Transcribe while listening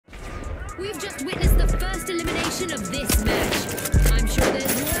We've just witnessed the first elimination of this match. I'm sure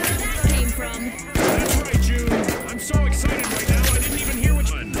there's more where that came from. That's right, June. I'm so excited right now, I didn't even hear what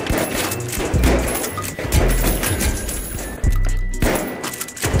you...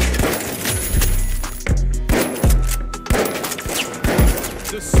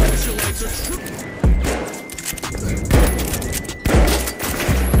 The socialites are true.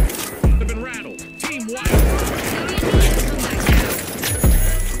 They've been rattled. Team white.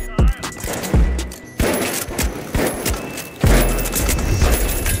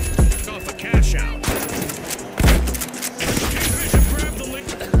 Off a cash out. Kingfisher grabbed the link.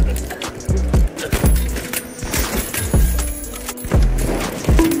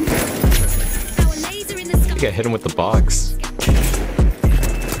 Our laser in the sky. I think I hit him with the box.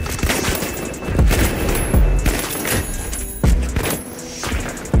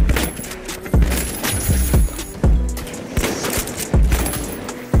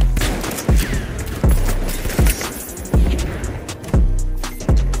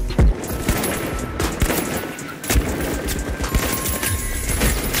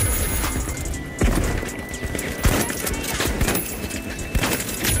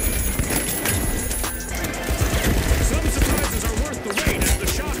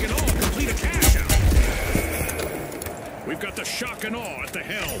 Shock and awe at the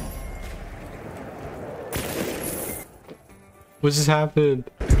helm. What just happened?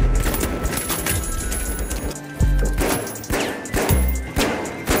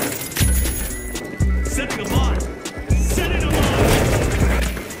 Setting them on. Setting them on.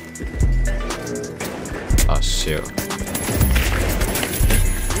 Oh shoot.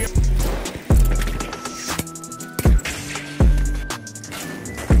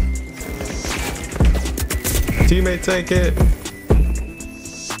 Teammate, take it.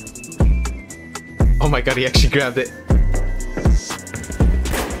 Oh my god, he actually grabbed it.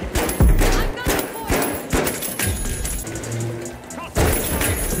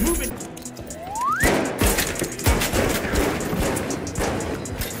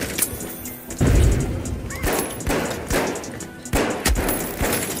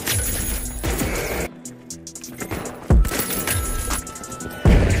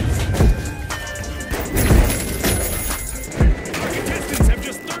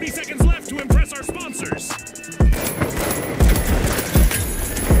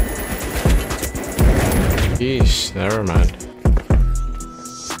 Yeesh, never mind.